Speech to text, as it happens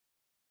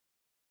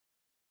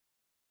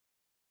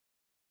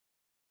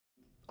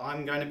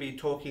I'm going to be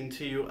talking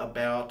to you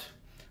about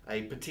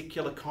a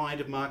particular kind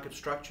of market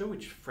structure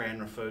which Fran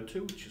referred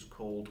to, which is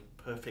called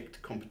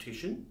perfect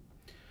competition.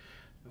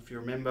 If you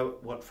remember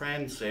what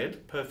Fran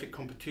said, perfect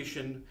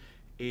competition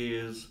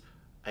is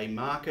a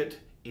market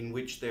in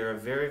which there are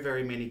very,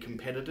 very many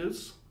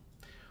competitors,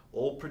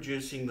 all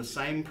producing the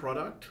same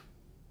product,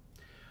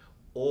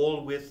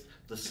 all with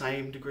the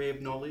same degree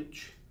of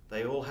knowledge.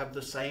 They all have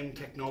the same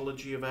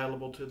technology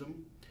available to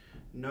them.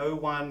 No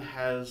one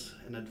has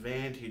an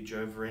advantage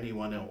over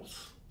anyone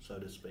else, so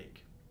to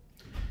speak.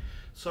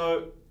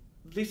 So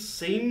this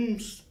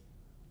seems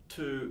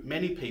to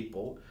many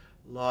people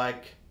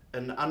like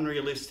an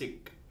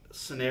unrealistic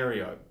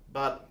scenario,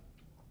 but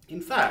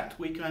in fact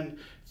we can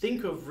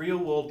think of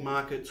real-world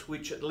markets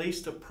which at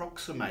least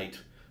approximate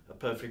a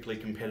perfectly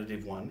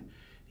competitive one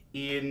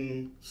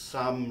in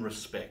some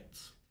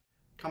respects.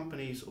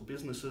 Companies or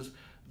businesses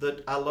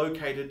that are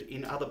located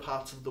in other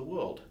parts of the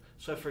world.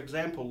 So for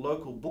example,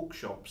 local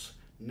bookshops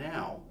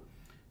now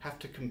have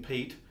to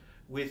compete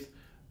with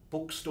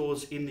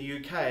bookstores in the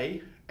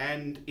UK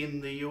and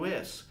in the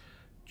US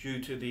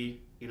due to the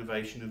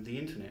innovation of the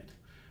internet.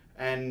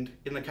 And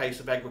in the case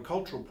of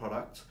agricultural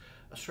products,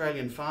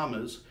 Australian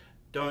farmers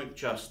don't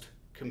just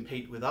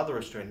compete with other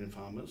Australian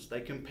farmers,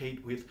 they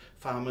compete with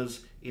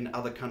farmers in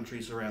other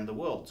countries around the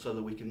world, so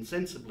that we can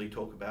sensibly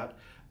talk about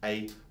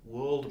a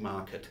world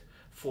market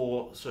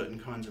for certain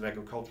kinds of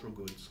agricultural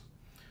goods,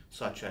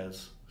 such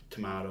as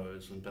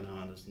tomatoes and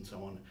bananas and so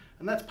on.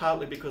 And that's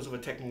partly because of a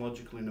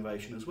technological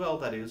innovation as well.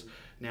 That is,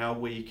 now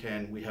we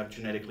have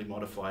genetically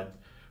modified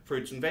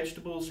fruits and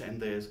vegetables,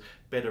 and there's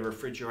better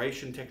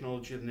refrigeration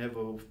technology than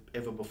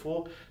ever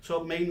before.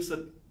 So it means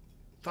that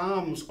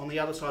farms on the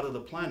other side of the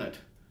planet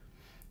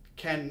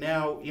can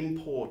now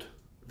import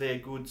their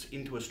goods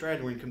into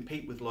Australia and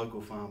compete with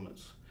local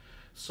farmers.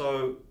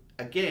 So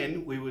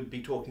again, we would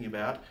be talking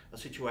about a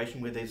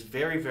situation where there's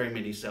very, very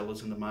many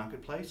sellers in the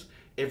marketplace.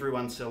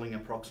 Everyone's selling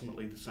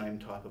approximately the same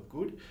type of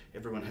good.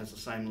 Everyone has the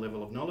same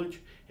level of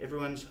knowledge.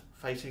 Everyone's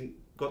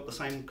got the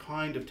same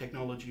kind of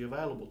technology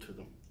available to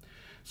them.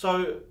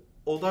 So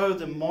although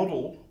the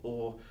model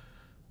or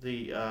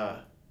the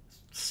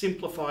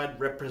simplified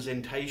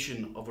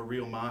representation of a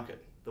real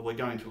market that we're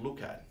going to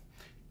look at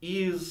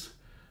is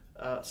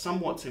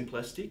somewhat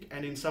simplistic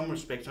and in some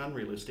respects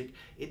unrealistic,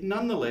 it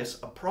nonetheless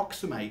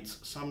approximates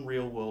some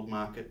real world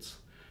markets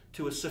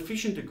to a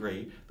sufficient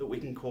degree that we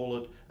can call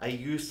it a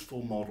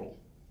useful model.